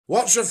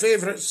What's your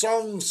favourite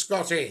song,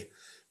 Scotty?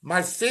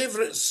 My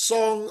favourite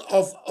song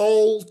of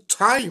all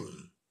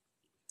time.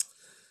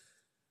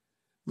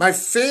 My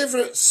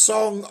favourite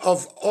song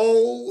of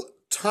all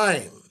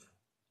time.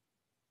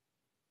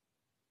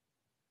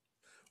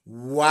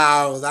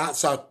 Wow,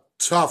 that's a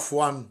tough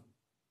one.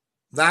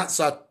 That's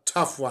a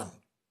tough one.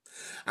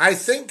 I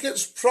think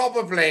it's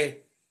probably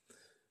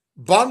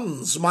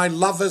Buns, My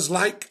Love Is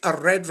Like a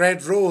Red,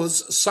 Red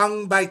Rose,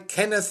 sung by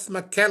Kenneth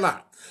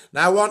McKellar.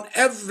 Now, I want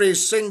every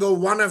single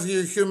one of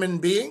you human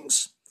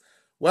beings,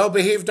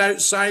 well-behaved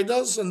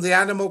outsiders in the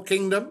animal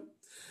kingdom,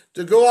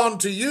 to go on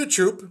to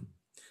YouTube,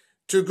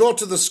 to go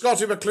to the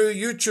Scottie McClue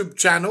YouTube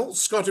channel,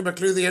 Scottie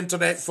McClue the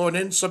Internet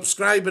Phone-In,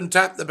 subscribe and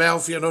tap the bell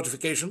for your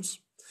notifications.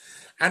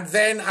 And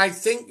then I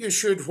think you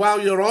should,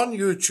 while you're on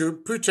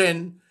YouTube, put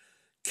in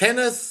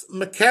Kenneth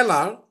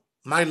McKellar,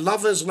 My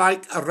Love Is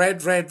Like a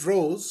Red, Red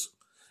Rose,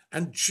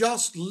 and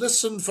just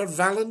listen for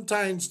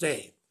Valentine's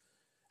Day.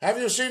 Have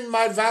you seen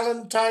my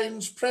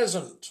Valentine's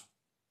present?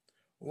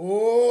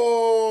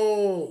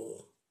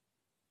 Oh,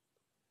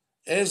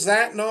 is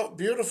that not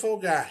beautiful,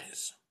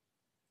 guys?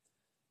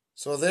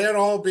 So they're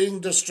all being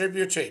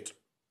distributed.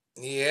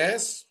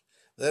 Yes,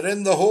 they're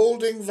in the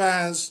holding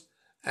vase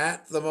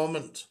at the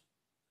moment.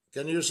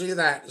 Can you see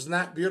that? Isn't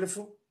that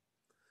beautiful?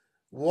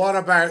 What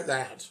about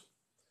that?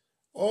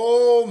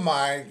 Oh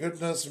my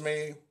goodness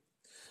me.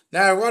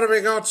 Now, what have we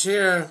got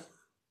here?